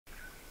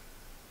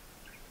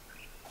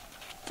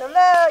豆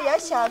了，要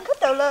下蝌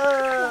蚪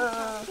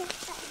了。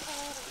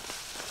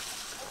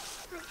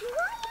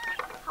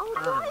好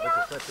多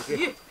呀！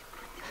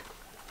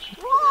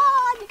哇，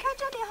你看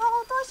这里好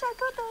多小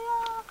蝌蚪呀！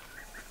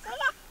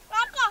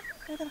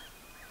来的了，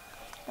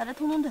拿来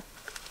捅捅头。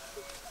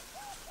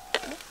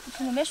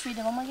从那边水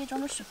的，妈妈给装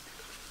点水。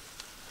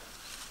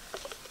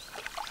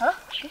好了，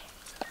给。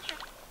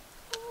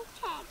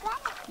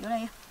又来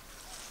一个。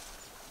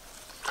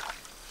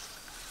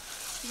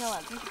这个娃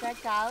子是该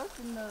高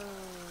兴了。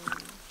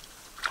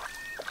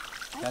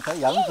看看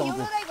洋种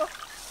子。哇！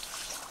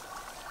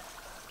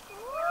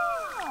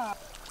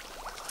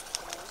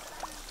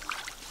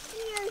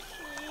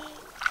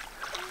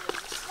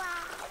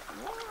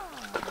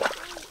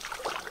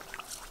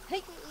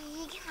嘿，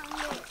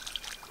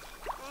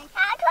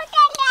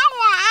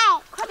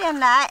快点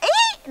来！哎，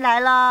来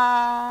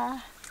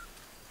了！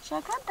小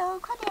蝌蚪，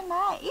快点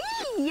来！咦，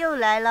又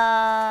来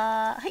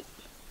了！嘿，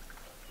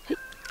嘿。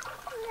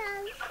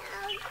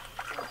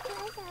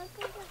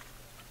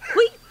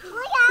嘿，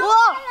哇，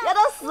咬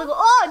到4个！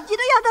哦，你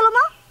都咬到了吗？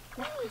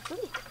来，这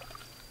里。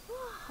哇，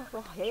好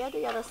多，好像咬到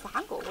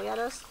3个，我咬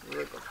到4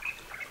个，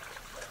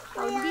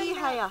好厉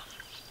害呀！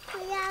我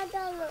咬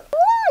到了。哇，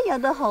咬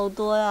到好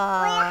多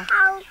呀！我也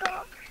好多。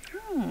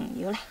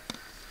又来。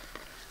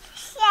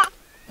是。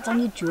长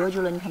你脚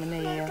脚了，你看到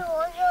没有？脚脚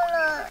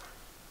了。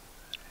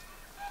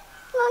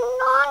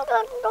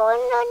暖。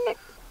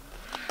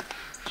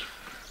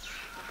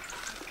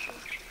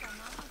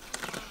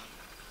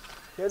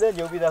现在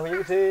牛皮菜会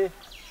有吃。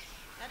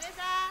要得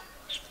噻。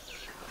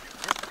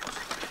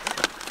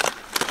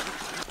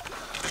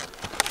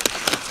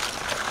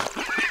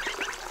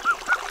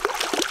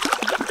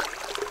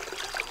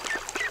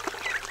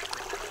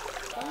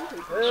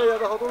哎，咬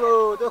到好多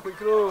喽，都要回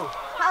去喽。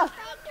好。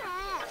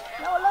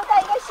那我弄到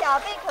一个小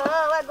贝壳，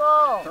外公。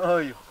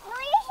哎呦。我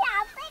有小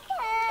贝壳。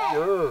有，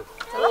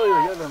哎呦，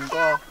要那么大，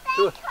走。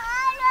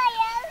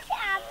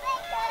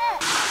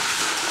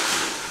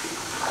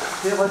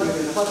这把牛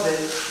皮菜好吃。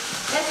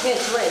那可以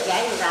出来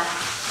煎一下。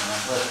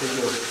我吃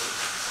有。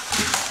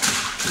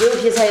牛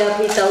皮菜要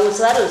配豆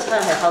豉啊，豆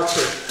豉还好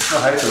吃。那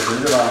还有豆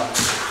豉的吗？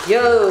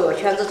有，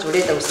全是做的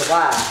豆豉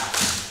碗。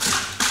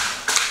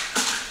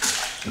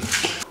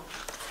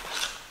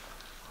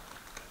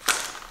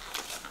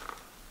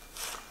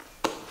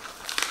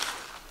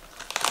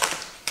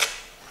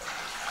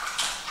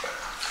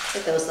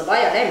这豆豉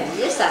碗要点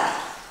蜜噻。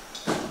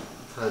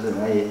才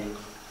能安逸。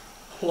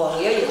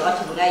黄油又老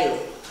就不安逸，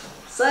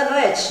省了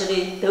爱吃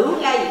的都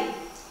安逸。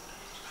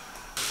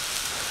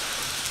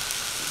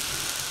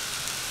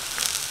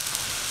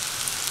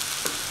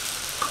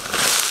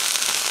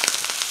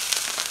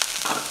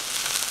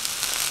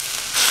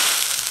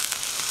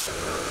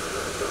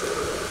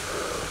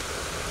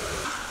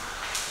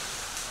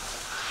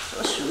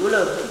做熟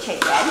了，喷起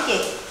干净。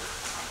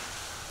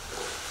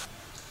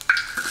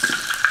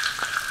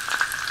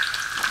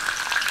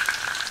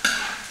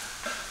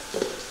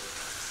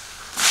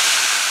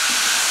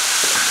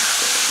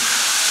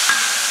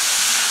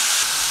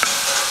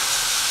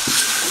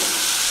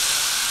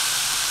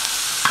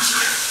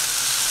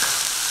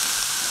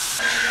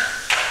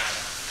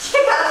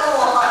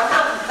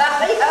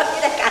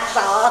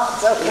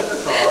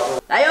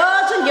哎呦，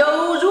这牛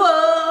肉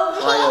哦！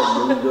哎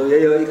呦，牛肉也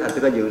有，你看这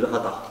个牛肉好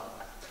大。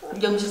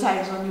牛皮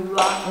菜是牛肉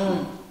啊？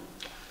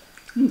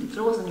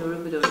这我是牛肉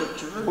不就是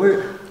猪肉？喂。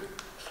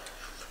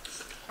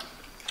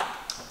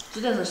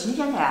这真是新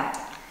鲜菜，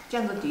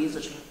简直第一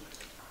次吃。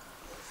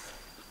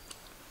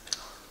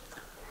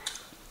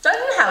真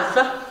好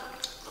吃。